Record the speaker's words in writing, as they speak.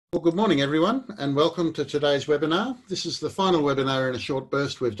Well, good morning, everyone, and welcome to today's webinar. This is the final webinar in a short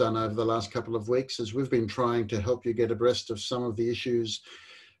burst we've done over the last couple of weeks, as we've been trying to help you get abreast of some of the issues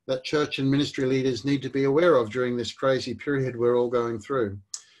that church and ministry leaders need to be aware of during this crazy period we're all going through.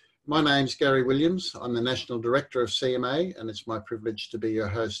 My name's Gary Williams. I'm the National Director of CMA, and it's my privilege to be your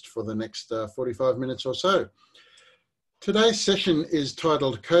host for the next 45 minutes or so. Today's session is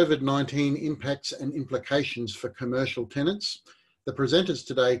titled COVID-19 Impacts and Implications for Commercial Tenants. The presenters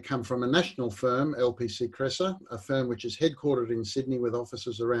today come from a national firm, Lpc Cresa, a firm which is headquartered in Sydney with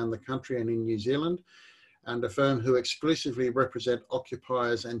offices around the country and in New Zealand, and a firm who exclusively represent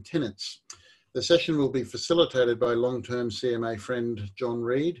occupiers and tenants. The session will be facilitated by long-term CMA friend John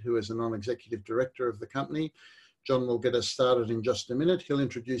Reid, who is a non-executive director of the company. John will get us started in just a minute. He'll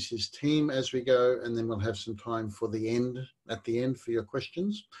introduce his team as we go, and then we'll have some time for at the end for your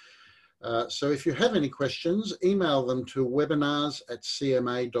questions. So if you have any questions, email them to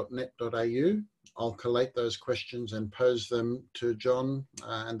webinars@cma.net.au. I'll collate those questions and pose them to John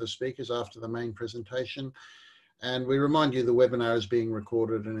and the speakers after the main presentation. And we remind you the webinar is being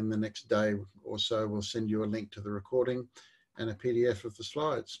recorded, and in the next day or so, we'll send you a link to the recording and a PDF of the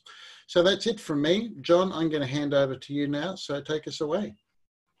slides. So that's it from me. John, I'm going to hand over to you now, so take us away.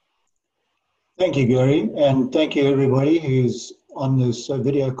 Thank you, Gary, and thank you everybody who's on this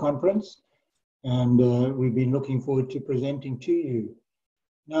video conference, and we've been looking forward to presenting to you.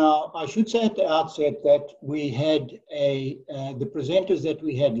 Now, I should say at the outset that we had the presenters that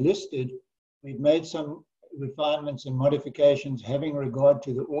we had listed, we've made some refinements and modifications having regard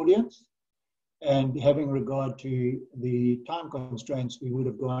to the audience and having regard to the time constraints. We would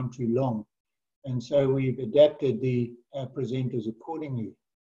have gone too long, and so we've adapted the presenters accordingly.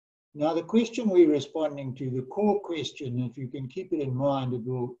 Now, the question we're responding to, the core question, if you can keep it in mind, it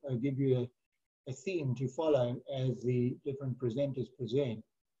will give you a theme to follow as the different presenters present.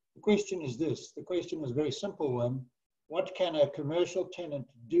 The question is this. The question is a very simple one. What can a commercial tenant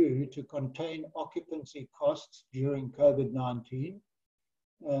do to contain occupancy costs during COVID-19?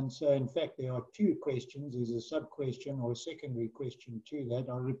 And so, in fact, there are two questions. There's a sub-question or a secondary question to that.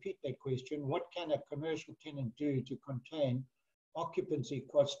 I'll repeat that question. What can a commercial tenant do to contain occupancy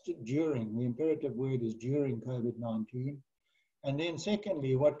costs during, the imperative word is during COVID-19. And then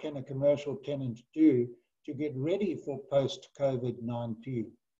secondly, what can a commercial tenant do to get ready for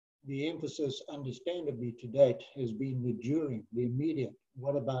post-COVID-19? The emphasis, understandably to date, has been the during, the immediate.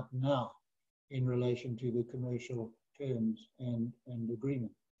 What about now in relation to the commercial terms and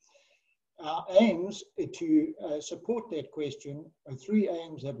agreement? Our aims to support that question are three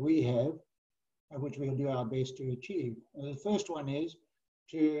aims that we have, which we'll do our best to achieve. The first one is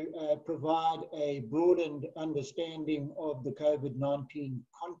to provide a broadened understanding of the COVID-19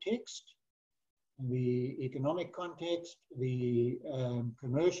 context, the economic context, the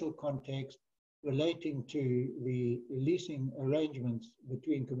commercial context relating to the leasing arrangements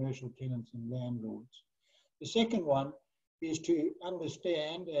between commercial tenants and landlords. The second one is to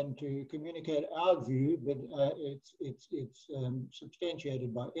understand and to communicate our view, but it's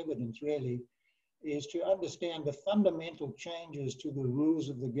substantiated by evidence really, is to understand the fundamental changes to the rules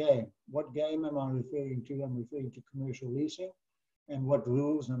of the game. What game am I referring to? I'm referring to commercial leasing. And what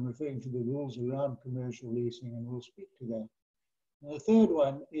rules? I'm referring to the rules around commercial leasing, and we'll speak to that. And the third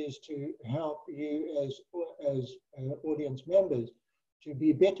one is to help you as audience members to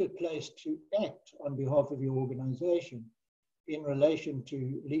be better placed to act on behalf of your organization in relation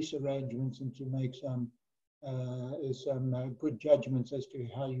to lease arrangements and to make some good judgments as to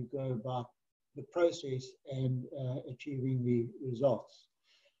how you go about the process and achieving the results.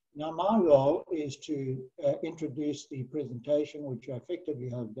 Now, my role is to introduce the presentation, which I effectively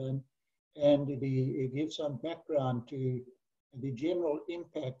have done, and give some background to the general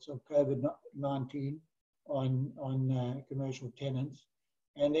impacts of COVID-19 on commercial tenants,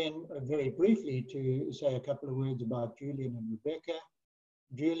 and then very briefly to say a couple of words about Julian and Rebecca.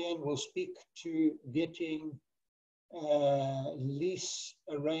 Julian will speak to getting lease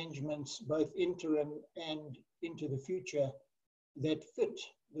arrangements, both interim and into the future, that fit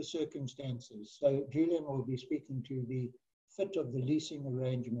the circumstances. So Julian will be speaking to the fit of the leasing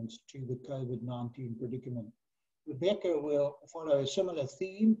arrangements to the COVID-19 predicament. Rebecca will follow a similar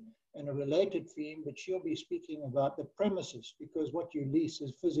theme and a related theme, but she'll be speaking about the premises, because what you lease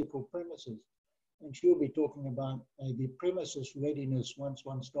is physical premises. And she'll be talking about the premises readiness once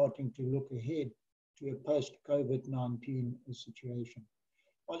one's starting to look ahead to a post-COVID-19 situation.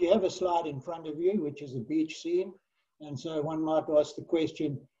 Well, you have a slide in front of you, which is a beach scene. And so one might ask the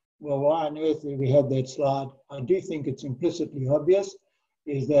question, well, why on earth do we have that slide? I do think it's implicitly obvious,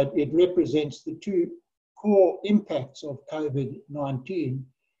 is that it represents the two core impacts of COVID-19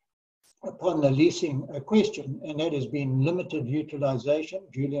 upon the leasing question, and that has been limited utilisation.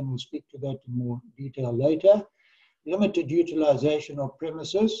 Julian will speak to that in more detail later. Limited utilisation of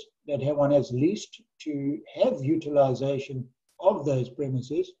premises that one has leased to have utilisation of those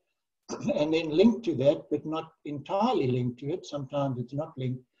premises, and then linked to that, but not entirely linked to it, sometimes it's not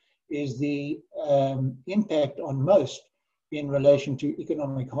linked, is the impact on most in relation to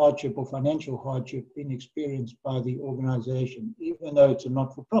economic hardship or financial hardship being experienced by the organisation. Even though it's a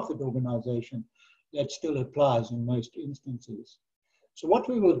not-for-profit organisation, that still applies in most instances. So what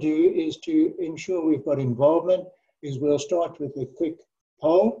we will do is to ensure we've got involvement is we'll start with a quick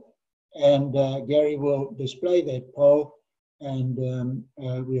poll, and Gary will display that poll, and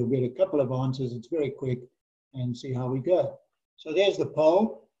we'll get a couple of answers. It's very quick, and see how we go. So there's the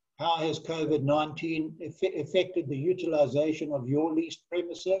poll. How has COVID-19 affected the utilisation of your leased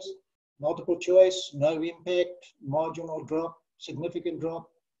premises? Multiple choice, no impact, marginal drop, significant drop,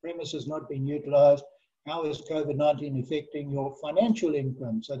 premises not being utilised. How is COVID-19 affecting your financial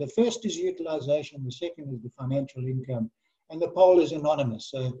income? So the first is utilisation, the second is the financial income. And the poll is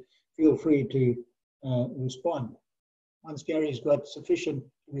anonymous, so feel free to respond. Once Gary's got sufficient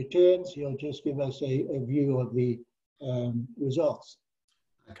returns, he'll just give us a view of the results.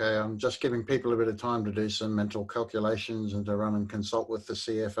 Okay, I'm just giving people a bit of time to do some mental calculations and to run and consult with the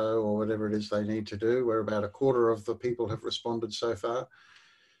CFO or whatever it is they need to do. We're about a quarter of the people have responded so far.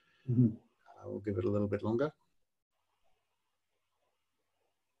 Mm-hmm. We'll give it a little bit longer.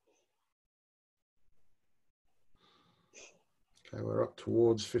 Okay, we're up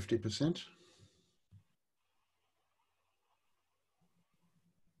towards 50%.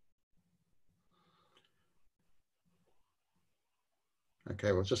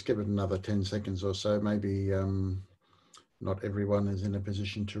 Okay, we'll just give it another 10 seconds or so. Maybe not everyone is in a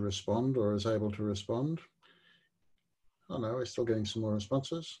position to respond or is able to respond. Oh no, we're still getting some more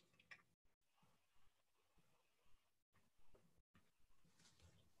responses.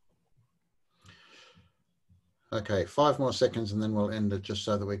 Okay, 5 more seconds and then we'll end it just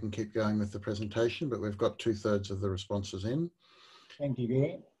so that we can keep going with the presentation, but we've got 2/3 of the responses in. Thank you,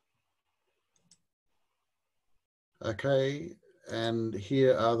 Gary. Okay, and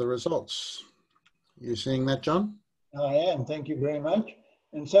here are the results. You seeing that, John? I am, thank you very much.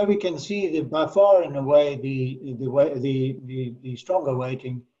 And so we can see that by far and away the stronger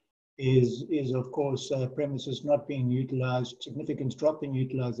weighting is of course premises not being utilised, significant drop in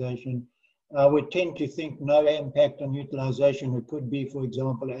utilisation. We tend to think no impact on utilisation. It could be, for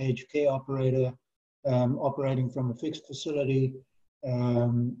example, an aged care operator operating from a fixed facility,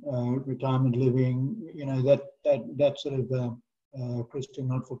 retirement living, you know, that sort of Christian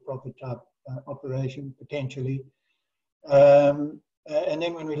not-for-profit type operation potentially. And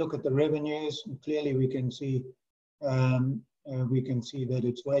then when we look at the revenues, clearly we can see that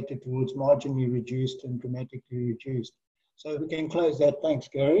it's weighted towards marginally reduced and dramatically reduced. So we can close that. Thanks,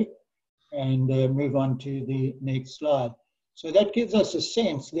 Gary. And move on to the next slide. So that gives us a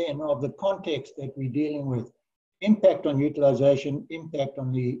sense then of the context that we're dealing with. Impact on utilisation, impact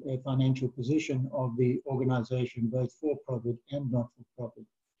on the financial position of the organisation, both for-profit and not-for-profit.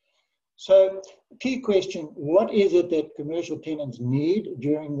 So key question, what is it that commercial tenants need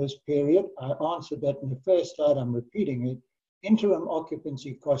during this period? I answered that in the first slide, I'm repeating it. Interim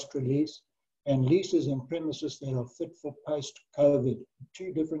occupancy cost release, and leases and premises that are fit for post-COVID.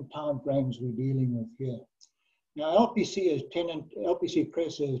 2 different time frames we're dealing with here. Now, Lpc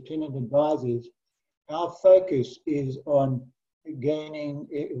Cresa as tenant advisors, our focus is on gaining.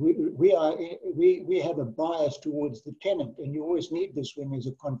 We have a bias towards the tenant, and you always need this when there's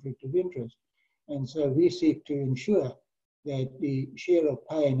a conflict of interest. And so we seek to ensure that the share of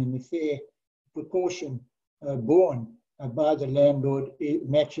pain and the fair proportion borne by the landlord, it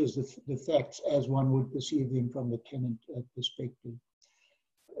matches the facts as one would perceive them from the tenant perspective.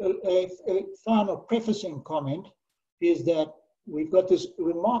 A final prefacing comment is that we've got this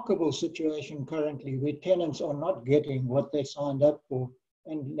remarkable situation currently where tenants are not getting what they signed up for,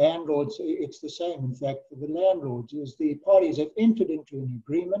 and landlords, it's the same in fact for the landlords, is the parties have entered into an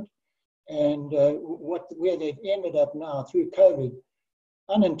agreement, and where they've ended up now through COVID,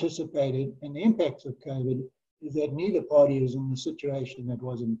 unanticipated, and the impacts of COVID, is that neither party is in the situation that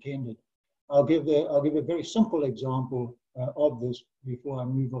was intended. I'll give a very simple example of this before I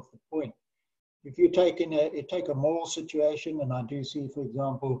move off the point. If you take a mall situation, and I do see, for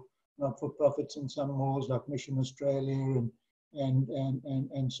example, not-for-profits in some malls like Mission Australia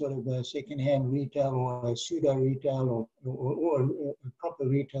and sort of a second-hand retail or a pseudo-retail or a proper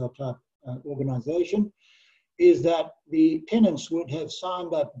retail type organisation, is that the tenants would have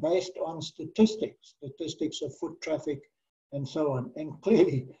signed up based on statistics of foot traffic and so on. And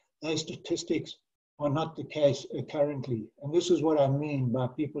clearly those statistics are not the case currently. And this is what I mean by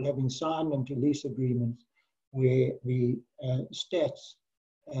people having signed into lease agreements where the stats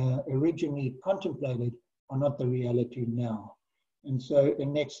originally contemplated are not the reality now. And so the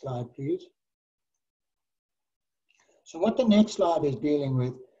next slide, please. So what the next slide is dealing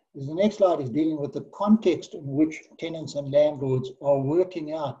with is the context in which tenants and landlords are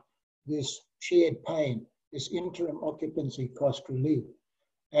working out this shared pain, this interim occupancy cost relief,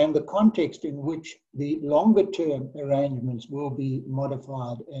 and the context in which the longer term arrangements will be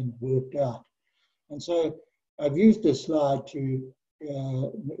modified and worked out. And so I've used this slide to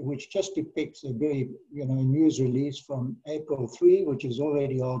which just depicts a very news release from April 3, which is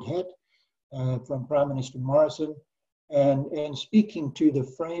already old hat, from Prime Minister Morrison, and speaking to the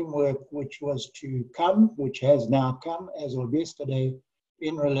framework which was to come, which has now come as of yesterday,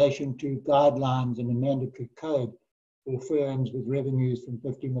 in relation to guidelines and a mandatory code for firms with revenues from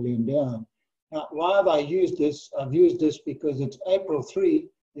 50 million down. Now, why have I used this? I've used this because it's April 3,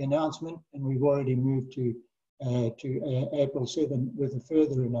 the announcement, and we've already moved to April 7 with a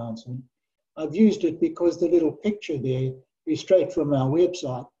further announcement. I've used it because the little picture there is straight from our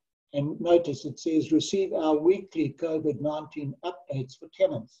website. And notice it says, receive our weekly COVID-19 updates for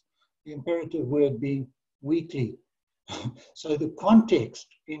tenants. The imperative word being weekly. So the context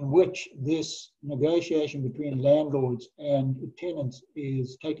in which this negotiation between landlords and tenants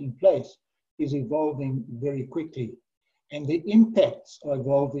is taking place is evolving very quickly. And the impacts are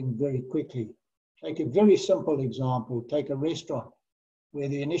evolving very quickly. Take a very simple example. Take a restaurant where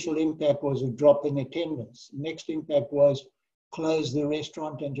the initial impact was a drop in attendance. Next impact was close the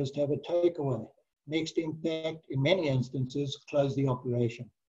restaurant and just have a takeaway. Next impact, in many instances, close the operation.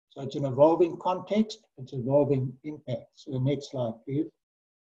 So it's an evolving context, it's evolving impact. So the next slide, please.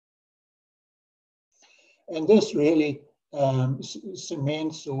 And this really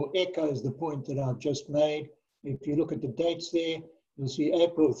cements or echoes the point that I've just made. If you look at the dates there, you'll see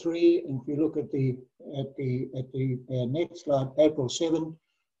April 3, and if you look at the next slide, April 7,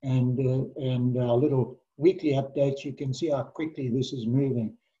 and our little weekly updates, you can see how quickly this is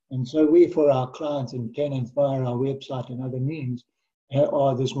moving. And so we, for our clients and tenants via our website and other means,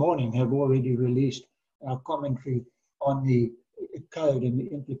 this morning have already released our commentary on the code and the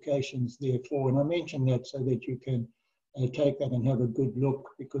implications therefore. And I mention that so that you can take that and have a good look,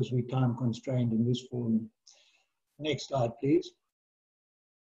 because we're time constrained in this forum. Next slide, please.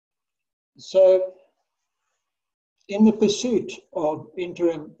 So in the pursuit of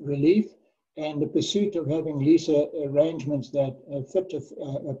interim relief and the pursuit of having lease arrangements that fit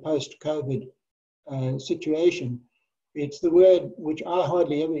a post-COVID situation, it's the word which I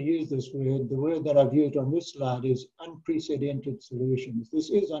hardly ever use this word. The word that I've used on this slide is unprecedented solutions. This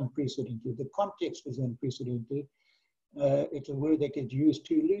is unprecedented. The context is unprecedented. It's a word that gets used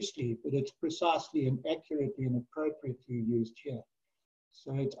too loosely, but it's precisely and accurately and appropriately used here.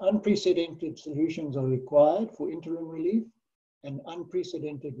 So it's unprecedented solutions are required for interim relief, and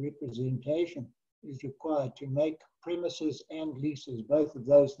unprecedented representation is required to make premises and leases, both of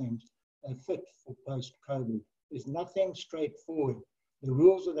those things, fit for post-COVID. There's nothing straightforward. The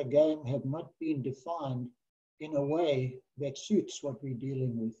rules of the game have not been defined in a way that suits what we're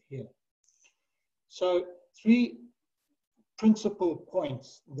dealing with here. So 3 principal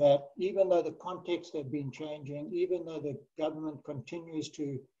points that, even though the context has been changing, even though the government continues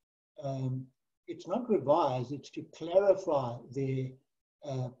to, it's not revise, it's to clarify their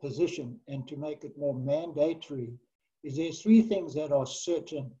position and to make it more mandatory, is there's 3 things that are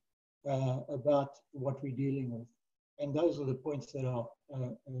certain about what we're dealing with. And those are the points that are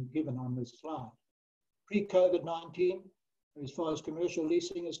given on this slide. Pre-COVID-19, as far as commercial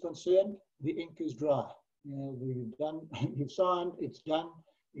leasing is concerned, the ink is dry. You've done, you've signed, it's done,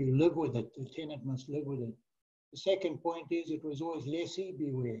 you live with it, the tenant must live with it. The second point is it was always lessee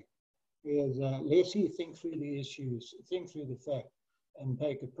beware. Whereas lessee think through the issues, think through the fact, and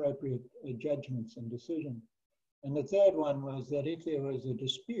take appropriate judgments and decisions. And the third one was that if there was a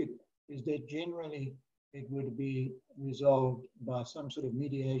dispute, is that generally it would be resolved by some sort of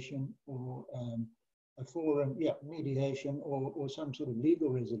mediation or a forum, mediation or some sort of legal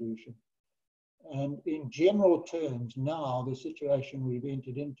resolution. And in general terms, now the situation we've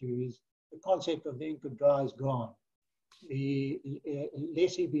entered into is the concept of the ink of dry is gone. The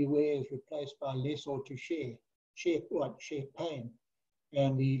lessee beware is replaced by lessor to share pain.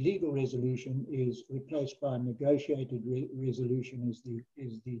 And the legal resolution is replaced by a negotiated resolution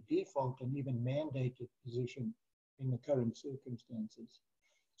is the default and even mandated position in the current circumstances.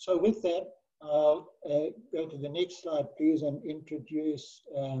 So with that, I'll go to the next slide, please, and introduce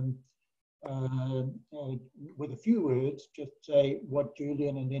with a few words, just say what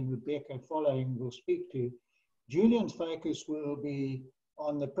Julian and then Rebecca following will speak to. Julian's focus will be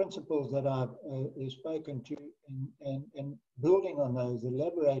on the principles that I've spoken to and building on those,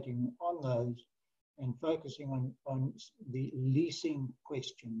 elaborating on those, and focusing on the leasing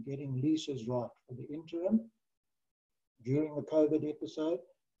question, getting leases right for the interim, during the COVID episode,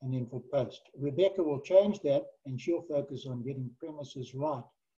 and then for post. Rebecca will change that and she'll focus on getting premises right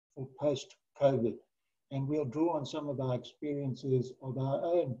for post-COVID. And we'll draw on some of our experiences of our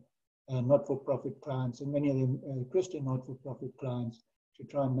own not-for-profit clients, and many of them Christian not-for-profit clients, to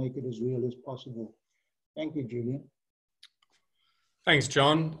try and make it as real as possible. Thank you, Julian. Thanks,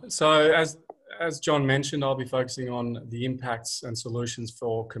 John. So as John mentioned, I'll be focusing on the impacts and solutions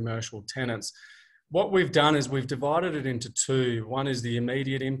for commercial tenants. What we've done is we've divided it into two. One is the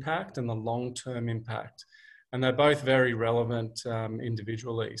immediate impact and the long-term impact. And they're both very relevant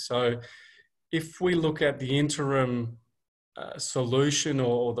individually. So if we look at the interim solution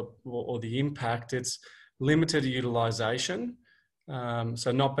or the impact, it's limited utilisation.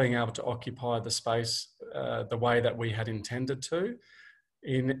 So not being able to occupy the space the way that we had intended to,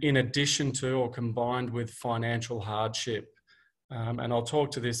 in addition to or combined with financial hardship. And I'll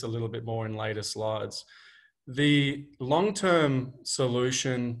talk to this a little bit more in later slides. The long-term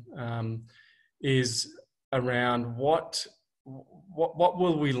solution is around what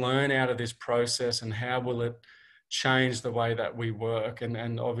will we learn out of this process and how will it change the way that we work?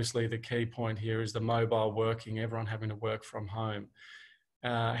 And obviously the key point here is the mobile working, everyone having to work from home.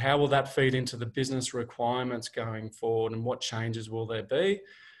 How will that feed into the business requirements going forward, and what changes will there be?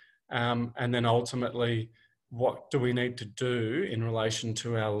 And then ultimately, what do we need to do in relation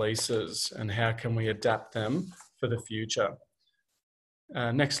to our leases and how can we adapt them for the future?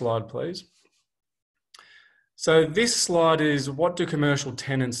 Next slide, please. So this slide is, what do commercial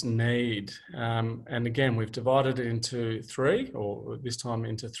tenants need? And again, we've divided it into three, or this time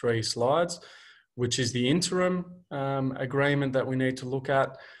into three slides, which is the interim agreement that we need to look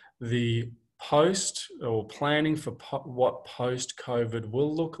at, the post or planning for what post-COVID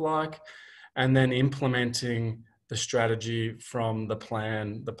will look like, and then implementing the strategy from the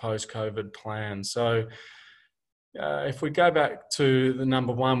plan, the post-COVID plan. So if we go back to the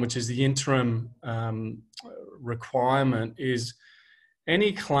number one, which is the interim requirement, is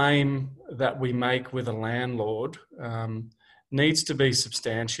any claim that we make with a landlord needs to be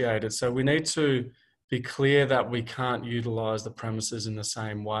substantiated. So we need to be clear that we can't utilise the premises in the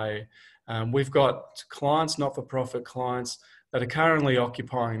same way. We've got clients, not-for-profit clients, that are currently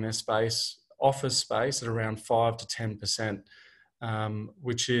occupying their space, office space, at around 5 to 10%,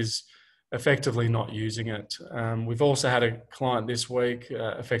 which is effectively not using it. We've also had a client this week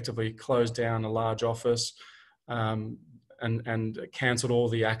effectively close down a large office and cancelled all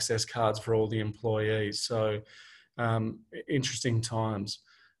the access cards for all the employees. So interesting times.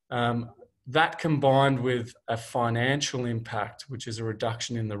 That combined with a financial impact, which is a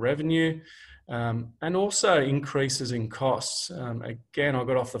reduction in the revenue, and also increases in costs. Again, I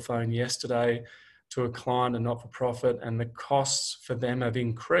got off the phone yesterday to a client, a not-for-profit, and the costs for them have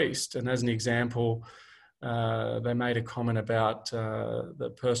increased. And as an example, they made a comment about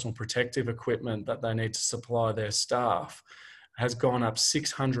the personal protective equipment that they need to supply their staff has gone up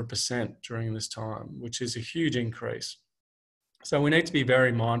 600% during this time, which is a huge increase. So we need to be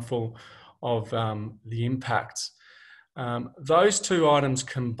very mindful of the impacts. Those two items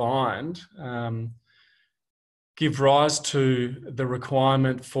combined give rise to the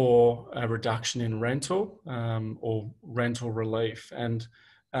requirement for a reduction in rental or rental relief. And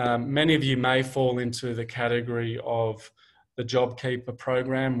many of you may fall into the category of the JobKeeper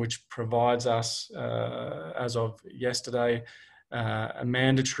program, which provides us, as of yesterday, a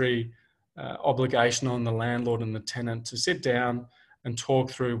mandatory obligation on the landlord and the tenant to sit down and talk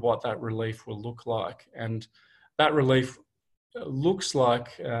through what that relief will look like. And that relief looks like,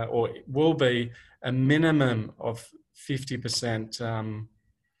 or will be, a minimum of 50%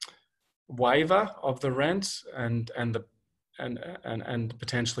 waiver of the rent and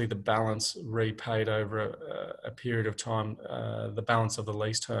potentially the balance repaid over a period of time, the balance of the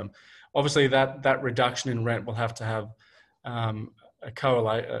lease term. Obviously, that reduction in rent will have to have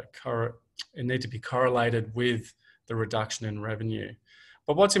it need to be correlated with the reduction in revenue.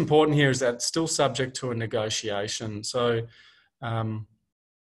 But what's important here is that it's still subject to a negotiation. So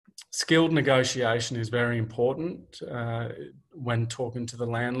skilled negotiation is very important when talking to the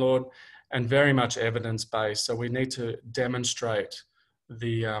landlord, and very much evidence-based. So we need to demonstrate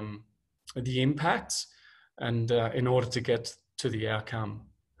the impacts and in order to get to the outcome.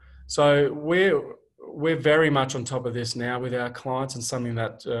 So we're very much on top of this now with our clients, and something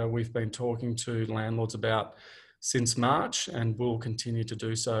that we've been talking to landlords about since March, and will continue to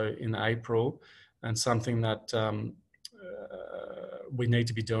do so in April, and something that we need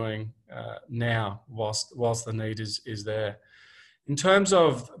to be doing now whilst the need is there. In terms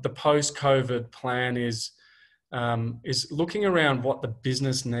of the post-COVID plan is looking around what the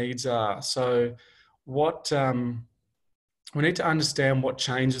business needs are. So what we need to understand what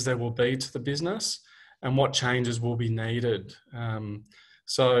changes there will be to the business and what changes will be needed.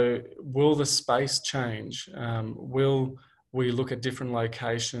 So will the space change? Will we look at different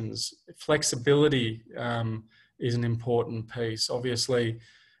locations? Flexibility is an important piece. Obviously,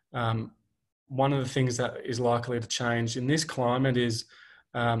 one of the things that is likely to change in this climate is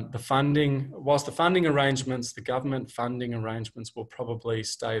the funding. Whilst the funding arrangements, the government funding arrangements will probably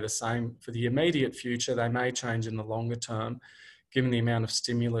stay the same for the immediate future, they may change in the longer term, given the amount of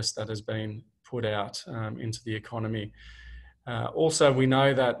stimulus that has been put out into the economy. Also, we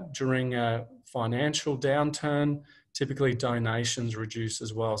know that during a financial downturn, typically donations reduce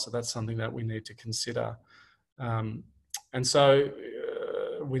as well. So that's something that we need to consider. And so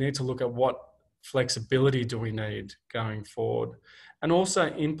we need to look at what flexibility do we need going forward, and also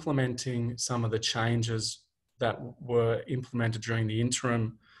implementing some of the changes that were implemented during the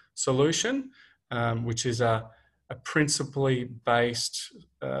interim solution, which is a principally based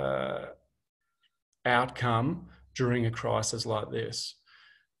outcome during a crisis like this.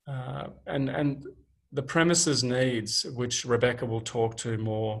 And the premises needs, which Rebecca will talk to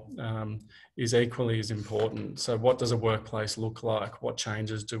more, is equally as important. So what does a workplace look like? What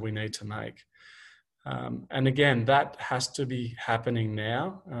changes do we need to make? And again, that has to be happening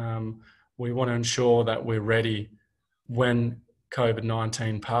now. We want to ensure that we're ready when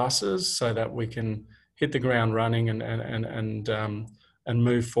COVID-19 passes, so that we can hit the ground running and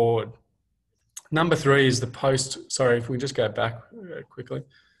move forward. Number 3 is the post. Sorry, if we just go back quickly.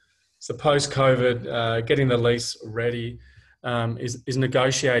 So post-COVID, getting the lease ready is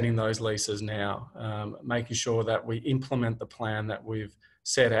negotiating those leases now, making sure that we implement the plan that we've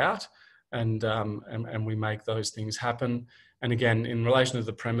set out, and we make those things happen. And again, in relation to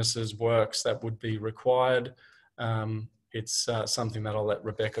the premises works that would be required, it's something that I'll let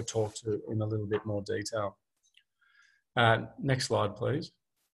Rebecca talk to in a little bit more detail. Next slide, please.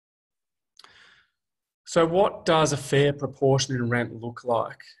 So what does a fair proportion in rent look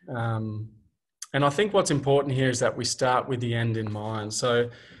like? And I think what's important here is that we start with the end in mind. So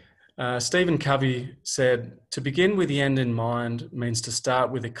Stephen Covey said, to begin with the end in mind means to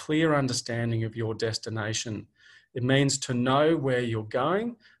start with a clear understanding of your destination. It means to know where you're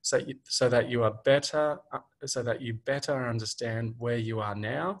going so that you better understand where you are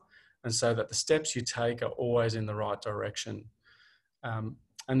now, and so that the steps you take are always in the right direction.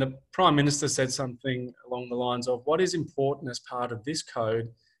 And the Prime Minister said something along the lines of, what is important as part of this code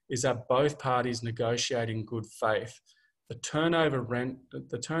is that both parties negotiate in good faith. The turnover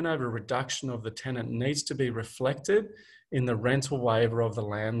reduction of the tenant needs to be reflected in the rental waiver of the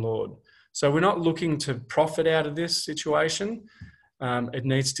landlord. So we're not looking to profit out of this situation. It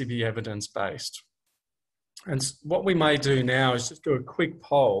needs to be evidence-based. And what we may do now is just do a quick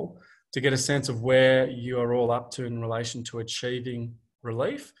poll to get a sense of where you are all up to in relation to achieving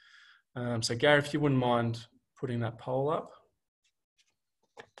relief. So Gary, if you wouldn't mind putting that poll up.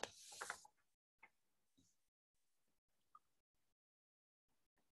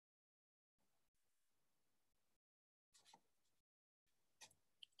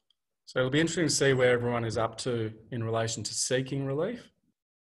 So it'll be interesting to see where everyone is up to in relation to seeking relief.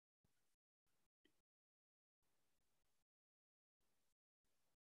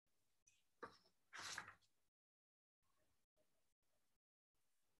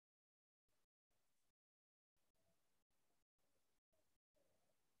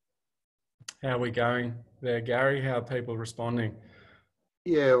 How are we going there, Gary? How are people responding?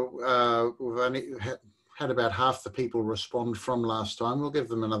 Yeah, we've only had about half the people respond from last time. We'll give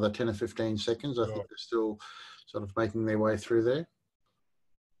them another 10 or 15 seconds. I think they're still sort of making their way through there.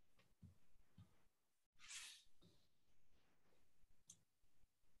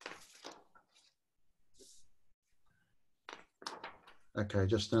 Okay,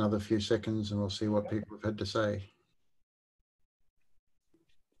 just another few seconds and we'll see what people have had to say.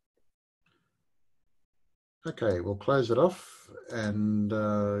 Okay, we'll close it off, and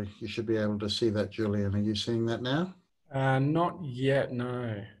you should be able to see that, Julian. Are you seeing that now? Not yet,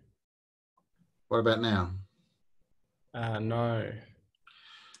 no. What about now? No.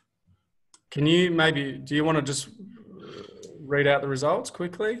 Can you do you want to just read out the results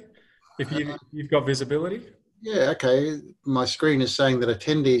quickly, if you've got visibility? Yeah, okay. My screen is saying that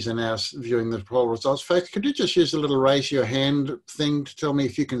attendees are now viewing the poll results. Folks, could you just use the little raise your hand thing to tell me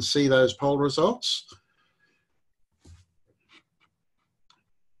if you can see those poll results?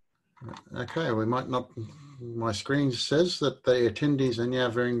 Okay, we might not, my screen says that the attendees are now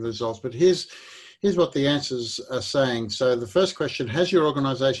viewing the results, but here's what the answers are saying. So the first question, has your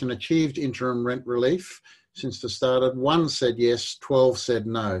organisation achieved interim rent relief since the start? 1 said yes, 12 said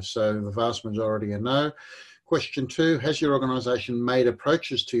no. So the vast majority are no. Question 2, has your organisation made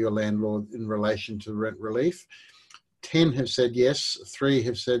approaches to your landlord in relation to rent relief? 10 have said yes, 3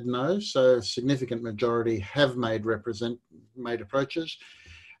 have said no. So a significant majority have made approaches.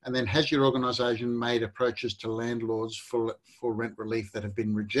 And then has your organisation made approaches to landlords for rent relief that have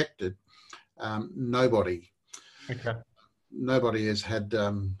been rejected? Nobody. Okay. Nobody has had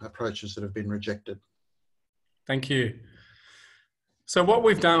approaches that have been rejected. Thank you. So what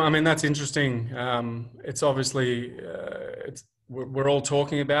we've done, I mean, that's interesting. It's obviously, we're all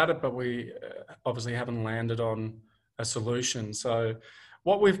talking about it, but we obviously haven't landed on a solution. So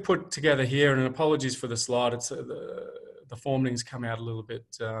what we've put together here, and apologies for the slide, it's the formatting's come out a little bit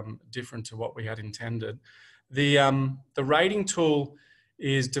different to what we had intended. The rating tool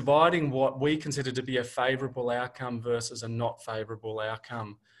is dividing what we consider to be a favourable outcome versus a not favourable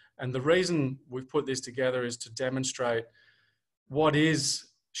outcome. And the reason we've put this together is to demonstrate what is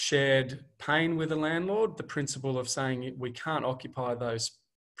shared pain with a landlord, the principle of saying we can't occupy those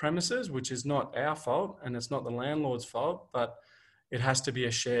premises, which is not our fault and it's not the landlord's fault, but it has to be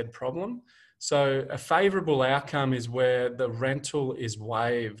a shared problem. So a favourable outcome is where the rental is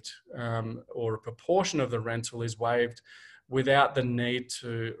waived or a proportion of the rental is waived without the need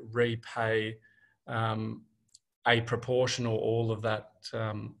to repay a proportion or all of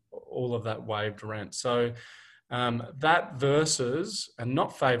that waived rent. So that versus a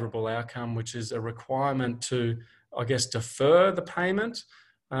not favourable outcome, which is a requirement to, I guess, defer the payment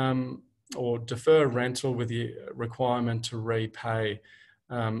or defer rental with the requirement to repay.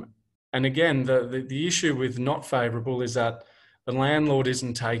 And again, the issue with not favourable is that the landlord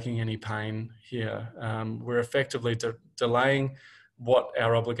isn't taking any pain here. We're effectively delaying what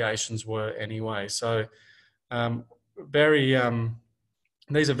our obligations were anyway. So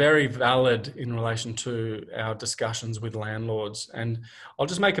these are very valid in relation to our discussions with landlords. And I'll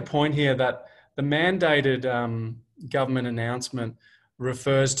just make a point here that the mandated government announcement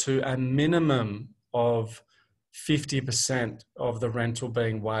refers to a minimum of 50% of the rental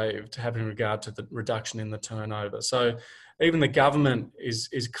being waived, having regard to the reduction in the turnover. So even the government is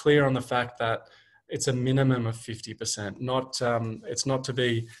clear on the fact that it's a minimum of 50%. It's not to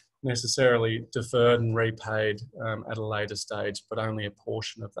be necessarily deferred and repaid at a later stage, but only a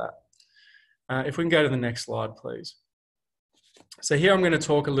portion of that. If we can go to the next slide, please. So here I'm going to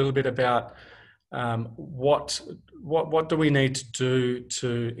talk a little bit about what do we need to do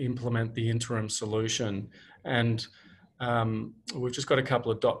to implement the interim solution. And we've just got a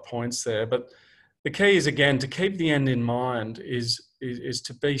couple of dot points there, but the key is, again, to keep the end in mind is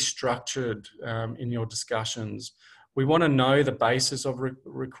to be structured in your discussions. We want to know the basis of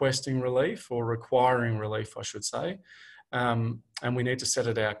requesting relief or requiring relief, I should say, and we need to set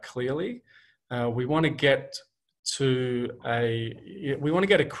it out clearly. We want to get a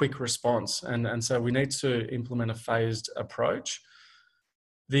quick response, and so we need to implement a phased approach.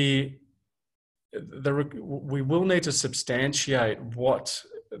 We will need to substantiate what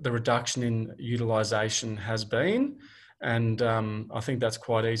the reduction in utilisation has been, and I think that's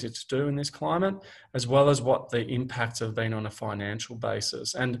quite easy to do in this climate, as well as what the impacts have been on a financial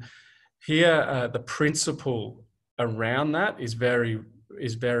basis. And here, the principle around that is very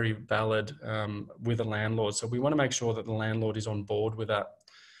valid with the landlord. So we want to make sure that the landlord is on board with that.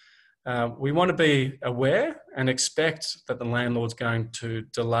 We want to be aware and expect that the landlord's going to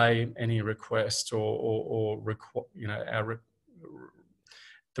delay any request or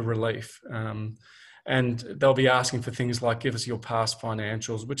the relief. And they'll be asking for things like, give us your past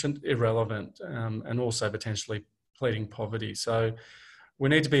financials, which are irrelevant, and also potentially pleading poverty. So we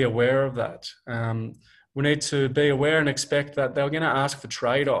need to be aware of that. We need to be aware and expect that they're going to ask for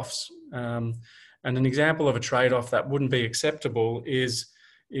trade-offs. And an example of a trade-off that wouldn't be acceptable is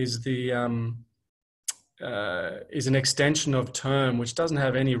an extension of term which doesn't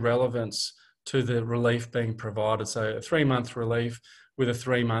have any relevance to the relief being provided. So a 3-month relief with a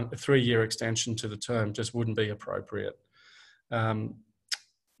 3-year extension to the term just wouldn't be appropriate.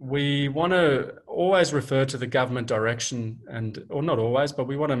 We want to always refer to the government direction, or not always, but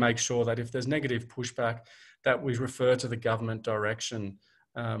we want to make sure that if there's negative pushback, that we refer to the government direction,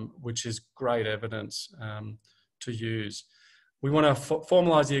 which is great evidence to use. We want to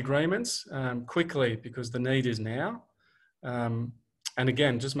formalise the agreements quickly because the need is now. And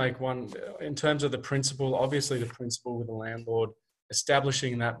again, just make one, in terms of the principle, obviously the principle with the landlord,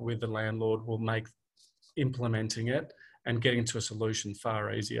 establishing that with the landlord will make implementing it and getting to a solution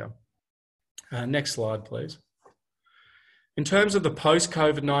far easier. Next slide, please. In terms of the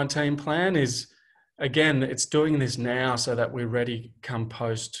post-COVID-19 plan is, again, it's doing this now so that we're ready come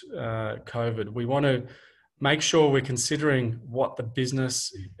post-COVID. We want to make sure we're considering what the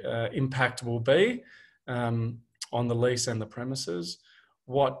business impact will be on the lease and the premises.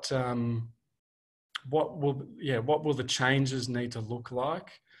 What will the changes need to look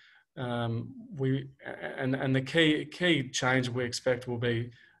like? And the key change we expect will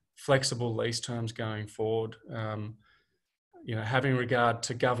be flexible lease terms going forward. Having regard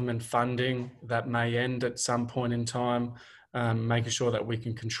to government funding that may end at some point in time, making sure that we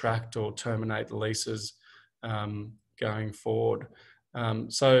can contract or terminate the leases going forward.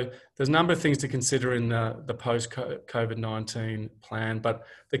 So there's a number of things to consider in the post-COVID-19 plan, but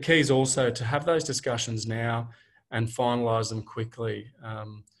the key is also to have those discussions now and finalise them quickly.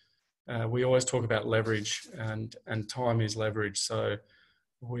 We always talk about leverage, and time is leverage, so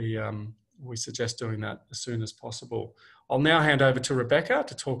we suggest doing that as soon as possible. I'll now hand over to Rebecca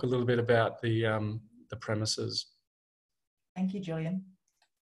to talk a little bit about the premises. Thank you, Julian.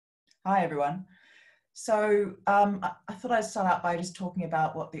 Hi, everyone. So I thought I'd start out by just talking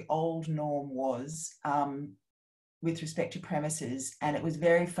about what the old norm was with respect to premises, and it was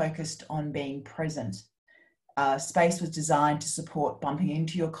very focused on being present. Space was designed to support bumping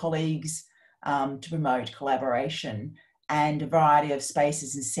into your colleagues, to promote collaboration, and a variety of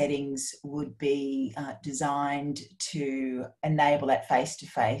spaces and settings would be designed to enable that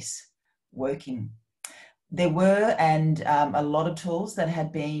face-to-face working. There were a lot of tools that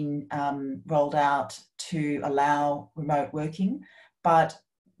had been rolled out to allow remote working, but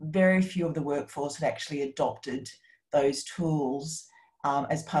very few of the workforce had actually adopted those tools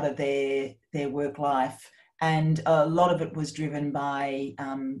as part of their work life. And a lot of it was driven by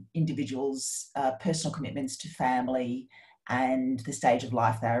individuals' personal commitments to family and the stage of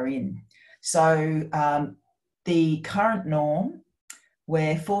life they are in. So the current norm,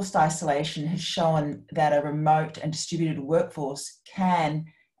 where forced isolation has shown that a remote and distributed workforce can,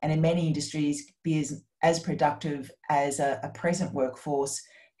 and in many industries, be as productive as a present workforce,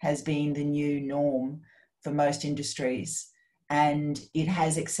 has been the new norm for most industries. And it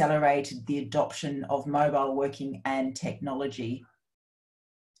has accelerated the adoption of mobile working and technology.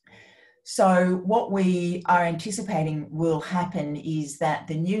 So what we are anticipating will happen is that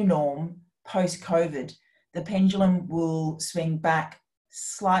the new norm, post-COVID, the pendulum will swing back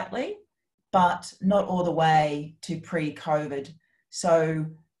slightly, but not all the way to pre-COVID. So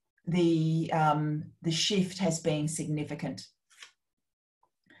the shift has been significant.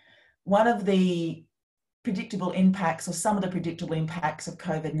 One of the predictable impacts, or some of the predictable impacts of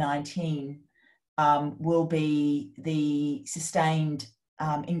COVID-19 will be the sustained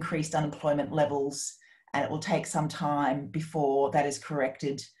increased unemployment levels, and it will take some time before that is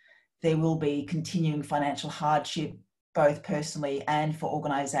corrected. There will be continuing financial hardship, both personally and for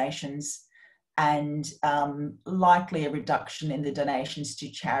organisations, and likely a reduction in the donations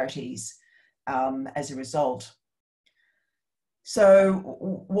to charities as a result. So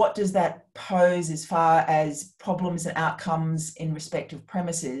what does that pose as far as problems and outcomes in respect of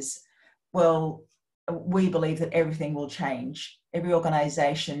premises? Well, we believe that everything will change. Every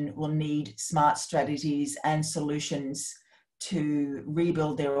organisation will need smart strategies and solutions to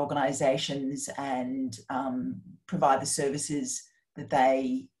rebuild their organisations and provide the services that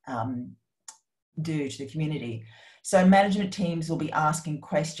they do to the community. So management teams will be asking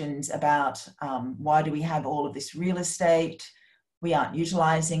questions about why do we have all of this real estate? We aren't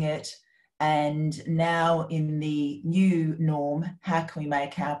utilising it. And now in the new norm, how can we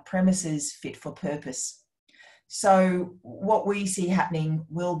make our premises fit for purpose? So what we see happening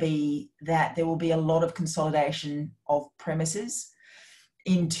will be that there will be a lot of consolidation of premises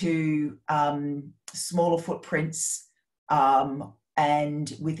into smaller footprints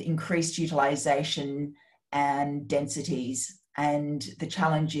and with increased utilisation and densities. And the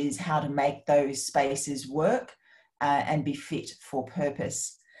challenge is how to make those spaces work and be fit for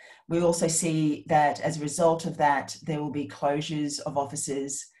purpose. We also see that as a result of that, there will be closures of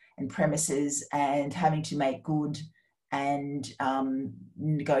offices and premises and having to make good and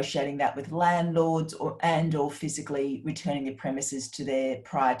negotiating that with landlords or physically returning the premises to their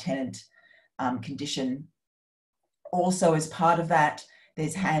prior tenant condition. Also, as part of that,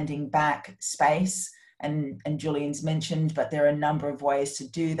 there's handing back space, and Julian's mentioned, but there are a number of ways to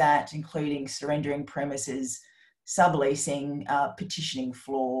do that, including surrendering premises, subleasing, petitioning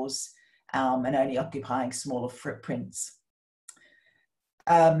floors, and only occupying smaller footprints.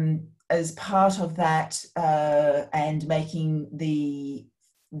 As part of that, and making the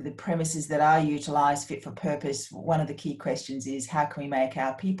premises that are utilised fit for purpose, one of the key questions is how can we make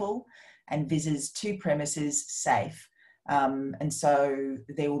our people and visitors to premises safe? And so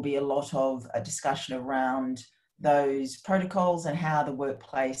there will be a lot of discussion around those protocols and how the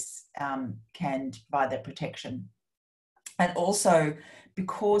workplace can provide that protection. And also,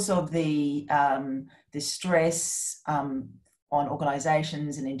 because of the stress on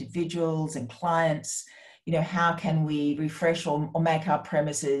organisations and individuals and clients, you know, how can we refresh or make our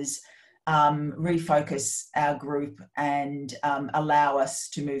premises refocus our group and allow us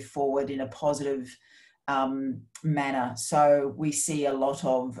to move forward in a positive manner? So we see a lot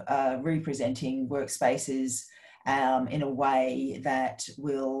of representing workspaces in a way that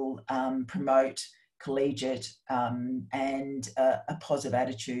will promote collegiate and a positive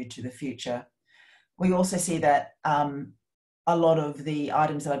attitude to the future. We also see that a lot of the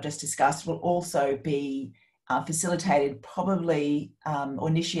items that I've just discussed will also be facilitated probably or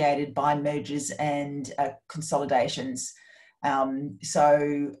initiated by mergers and consolidations.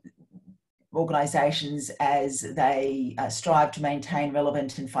 So organisations, as they strive to maintain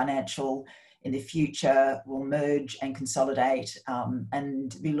relevant and financial in the future, will merge and consolidate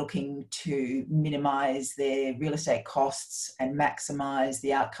and be looking to minimise their real estate costs and maximise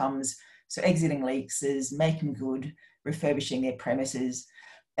the outcomes. So exiting leases, making good, refurbishing their premises.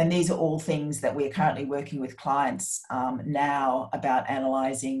 And these are all things that we're currently working with clients now about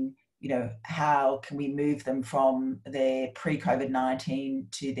analysing, you know, how can we move them from their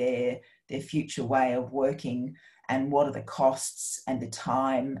pre-COVID-19 to their future way of working, and what are the costs and the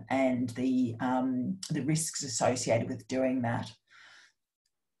time and the risks associated with doing that.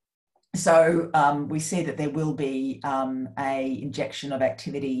 So we see that there will be a injection of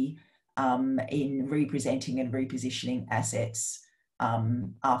activity in representing and repositioning assets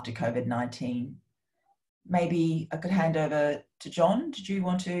after COVID-19. Maybe I could hand over to John. Did you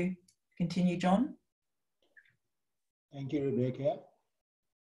want to continue, John? Thank you, Rebecca.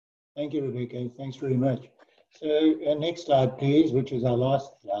 Thank you, Rebecca. Thanks very much. So next slide, please, which is our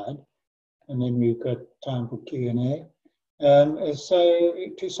last slide. And then we've got time for Q&A. So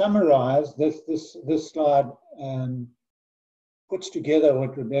to summarize, this slide puts together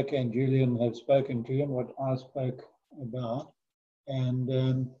what Rebecca and Julian have spoken to and what I spoke about. And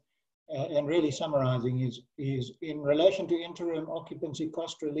really summarizing is in relation to interim occupancy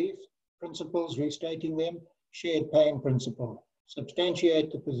cost relief principles, restating them, shared pain principle,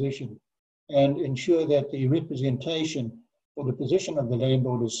 substantiate the position and ensure that the representation for the position of the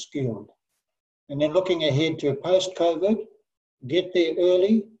landlord is skilled. And then looking ahead to post-COVID, get there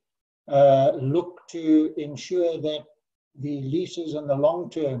early, look to ensure that the leases in the long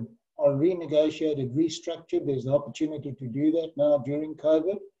term are renegotiated, restructured. There's an opportunity to do that now during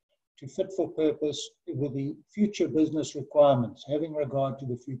COVID to fit for purpose with the future business requirements, having regard to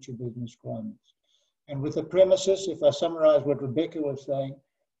the future business requirements. And with the premises, if I summarize what Rebecca was saying,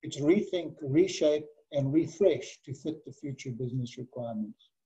 it's rethink, reshape, and refresh to fit the future business requirements.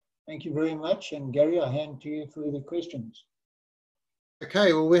 Thank you very much. And Gary, I hand to you for the questions.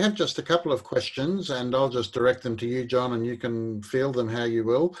 Okay, well, we have just a couple of questions and I'll just direct them to you, John, and you can field them how you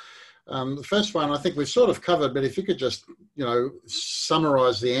will. The first one I think we've sort of covered, but if you could just, you know,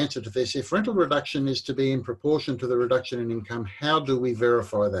 summarise the answer to this. If rental reduction is to be in proportion to the reduction in income, how do we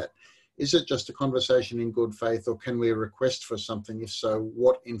verify that? Is it just a conversation in good faith, or can we request for something? If so,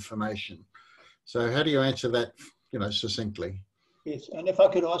 what information? So how do you answer that, you know, succinctly? Yes, and if I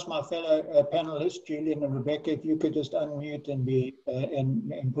could ask my fellow panelists, Julian and Rebecca, if you could just unmute and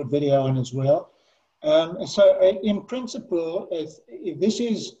and put video on as well. So in principle, if this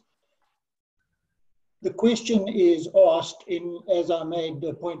is, the question is asked in, as I made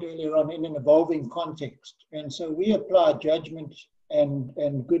the point earlier on, in an evolving context. And so we apply judgment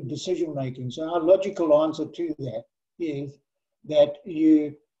and good decision making. So our logical answer to that is that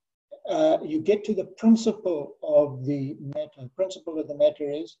you get to the principle of the matter. Principle of the matter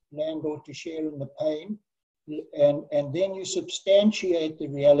is landlord to share in the pain, and then you substantiate the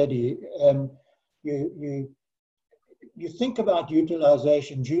reality. You think about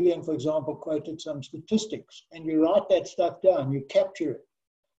utilisation. Julian, for example, quoted some statistics, and you write that stuff down, you capture it.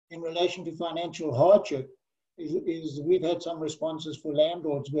 In relation to financial hardship, we've had some responses for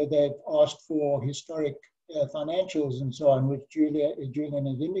landlords where they've asked for historic financials and so on, which Julian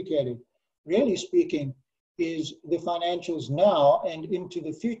has indicated. Really speaking, is the financials now and into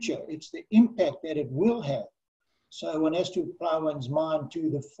the future. It's the impact that it will have. So one has to apply one's mind to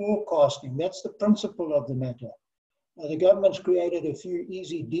the forecasting. That's the principle of the matter. The government's created a few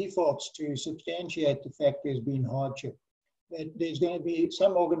easy defaults to substantiate the fact there's been hardship. That there's going to be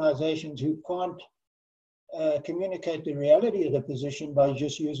some organisations who can't communicate the reality of the position by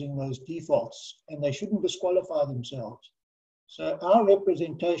just using those defaults, and they shouldn't disqualify themselves. So our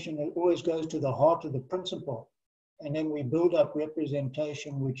representation always goes to the heart of the principle, and then we build up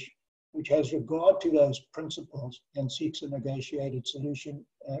representation which has regard to those principles and seeks a negotiated solution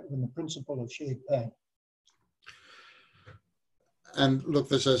in the principle of shared pain. And look,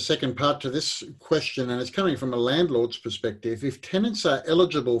 there's a second part to this question, and it's coming from a landlord's perspective. If tenants are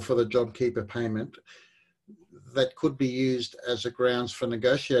eligible for the JobKeeper payment, that could be used as a grounds for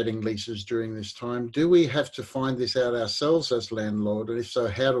negotiating leases during this time. Do we have to find this out ourselves as landlord? And if so,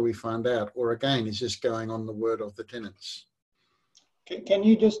 how do we find out? Or again, is this going on the word of the tenants? Can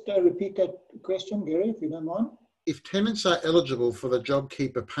you just repeat that question, Gary, if you don't mind? If tenants are eligible for the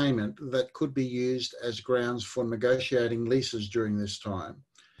JobKeeper payment, that could be used as grounds for negotiating leases during this time.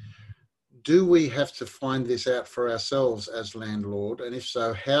 Do we have to find this out for ourselves as landlord? And if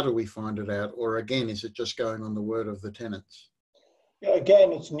so, how do we find it out? Or again, is it just going on the word of the tenants? Yeah,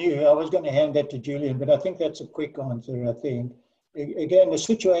 again, it's new. I was going to hand that to Julian, but I think that's a quick answer, I think. Again, the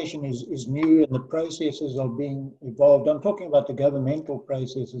situation is new and the processes are being evolved. I'm talking about the governmental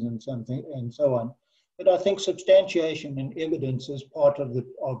processes and so on. But I think substantiation and evidence is part of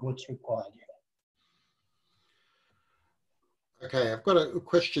what's required here. Okay, I've got a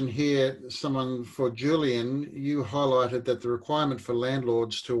question here, someone for Julian. You highlighted that the requirement for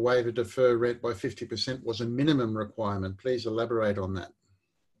landlords to waive or defer rent by 50% was a minimum requirement. Please elaborate on that.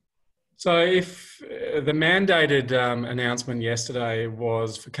 So if the mandated announcement yesterday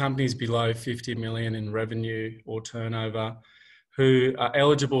was for companies below 50 million in revenue or turnover who are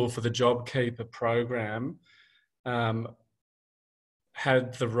eligible for the JobKeeper program,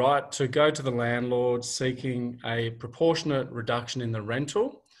 had the right to go to the landlord seeking a proportionate reduction in the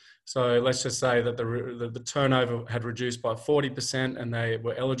rental. So let's just say that the turnover had reduced by 40% and they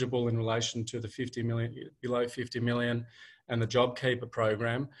were eligible in relation to the 50 million, below 50 million and the JobKeeper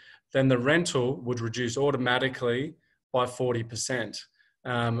program, then the rental would reduce automatically by 40%.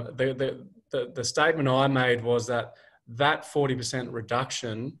 The statement I made was that 40%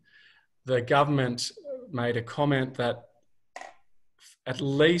 reduction, the government made a comment that at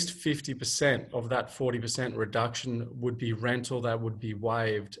least 50% of that 40% reduction would be rental that would be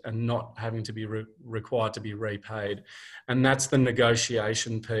waived and not having to be required to be repaid. And that's the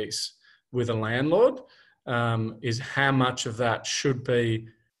negotiation piece with a landlord, is how much of that should be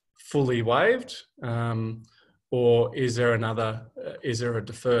fully waived, or is there a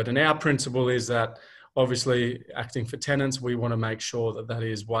deferred? And our principle is that obviously acting for tenants, we want to make sure that that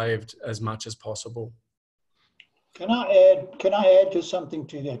is waived as much as possible. Can I add just something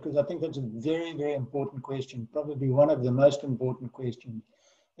to that? Because I think that's a very, very important question, probably one of the most important questions.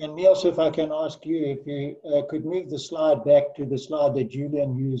 And Niels, if I can ask you, if you could move the slide back to the slide that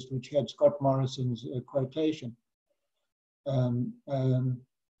Julian used, which had Scott Morrison's quotation.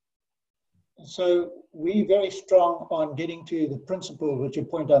 So we're very strong on getting to the principle, which a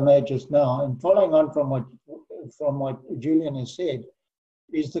point I made just now, and following on from what Julian has said,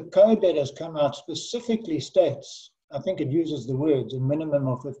 is the code that has come out specifically states, I think it uses the words, a minimum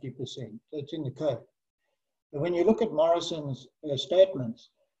of 50%. That's in the code. But when you look at Morrison's statements,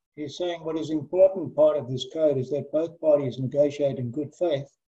 he's saying what is important part of this code is that both parties negotiate in good faith.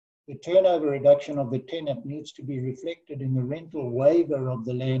 The turnover reduction of the tenant needs to be reflected in the rental waiver of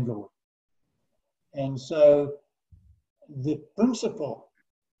the landlord. And so the principle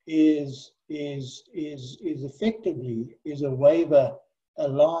is effectively a waiver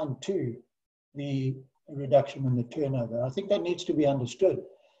aligned to the reduction in the turnover. I think that needs to be understood.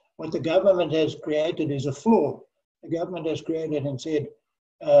 What the government has created is a flaw. The government has created and said,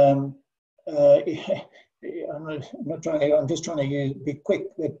 I'm just trying to be quick,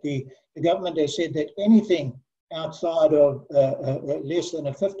 but the government has said that anything outside of less than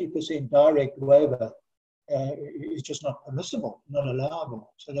a 50% direct waiver is just not permissible, not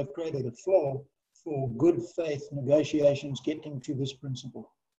allowable. So they've created a flaw for good faith negotiations getting to this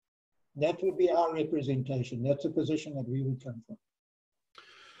principle. That would be our representation. That's a position that we would come from.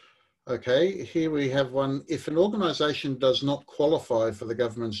 Okay, here we have one. If an organisation does not qualify for the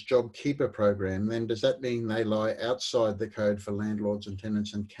government's JobKeeper program, then does that mean they lie outside the code for landlords and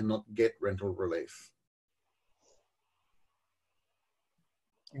tenants and cannot get rental relief?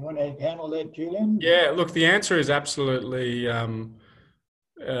 You want to handle that, Julian? Yeah, look, the answer is absolutely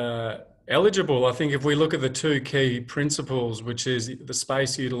eligible. I think if we look at the two key principles, which is the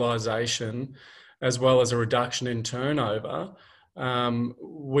space utilisation as well as a reduction in turnover,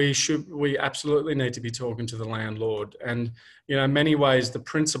 we absolutely need to be talking to the landlord. And, you know, in many ways, the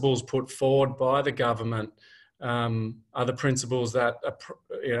principles put forward by the government are the principles that,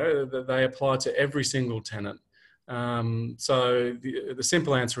 you know, that they apply to every single tenant. So the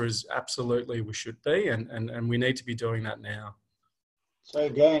simple answer is absolutely we should be, and we need to be doing that now. So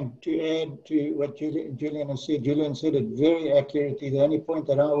again, to add to what Julian has said, Julian said it very accurately. The only point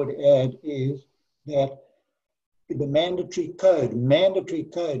that I would add is that the mandatory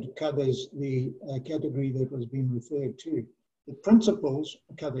code covers the category that was being referred to. The principles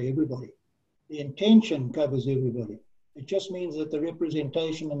cover everybody. The intention covers everybody. It just means that the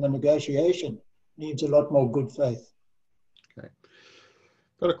representation and the negotiation needs a lot more good faith. Okay.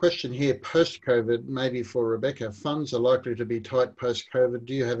 Got a question here, post-COVID, maybe for Rebecca. Funds are likely to be tight post-COVID.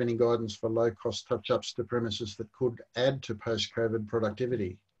 Do you have any guidance for low-cost touch-ups to premises that could add to post-COVID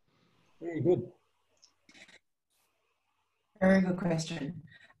productivity? Very good. Very good question.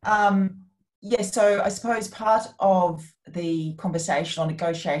 Yes, so I suppose part of the conversation or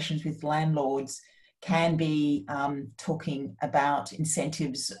negotiations with landlords can be talking about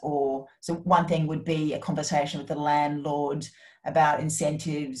incentives, or so one thing would be a conversation with the landlord about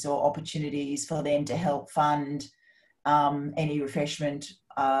incentives or opportunities for them to help fund any refreshment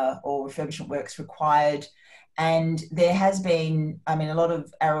or refurbishment works required. And there has been, I mean, a lot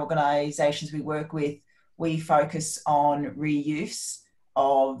of our organisations we work with, we focus on reuse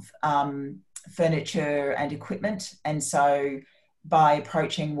of furniture and equipment. And so by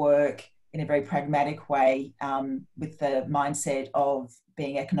approaching work in a very pragmatic way with the mindset of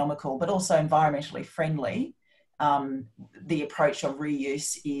being economical, but also environmentally friendly, the approach of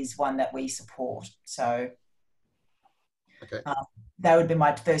reuse is one that we support. So okay. That would be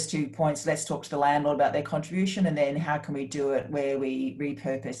my first 2 points. Let's talk to the landlord about their contribution, and then how can we do it where we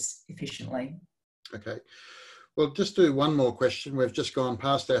repurpose efficiently. Okay. Well, just do one more question. We've just gone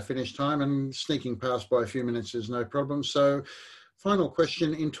past our finish time, and sneaking past by a few minutes is no problem. So final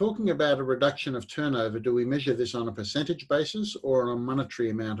question, in talking about a reduction of turnover, do we measure this on a percentage basis or on a monetary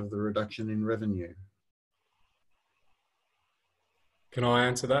amount of the reduction in revenue? Can I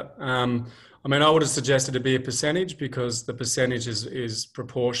answer that? I mean, I would have suggested it be a percentage, because the percentage is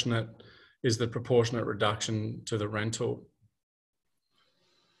proportionate, is the proportionate reduction to the rental.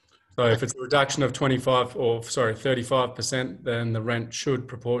 So if it's a reduction of 35%, then the rent should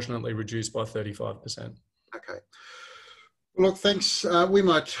proportionately reduce by 35%. Okay. Well, look, thanks. We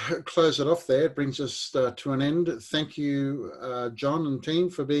might close it off there. It brings us to an end. Thank you, John and team,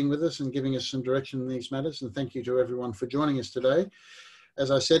 for being with us and giving us some direction in these matters. And thank you to everyone for joining us today. As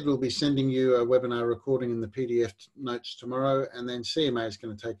I said, we'll be sending you a webinar recording in the PDF notes tomorrow, and then CMA is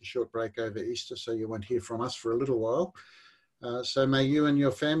going to take a short break over Easter, so you won't hear from us for a little while. So may you and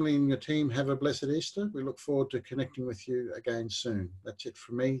your family and your team have a blessed Easter. We look forward to connecting with you again soon. That's it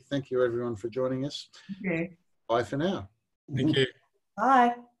from me. Thank you, everyone, for joining us. Thank you. Bye for now. Thank you.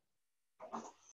 Bye.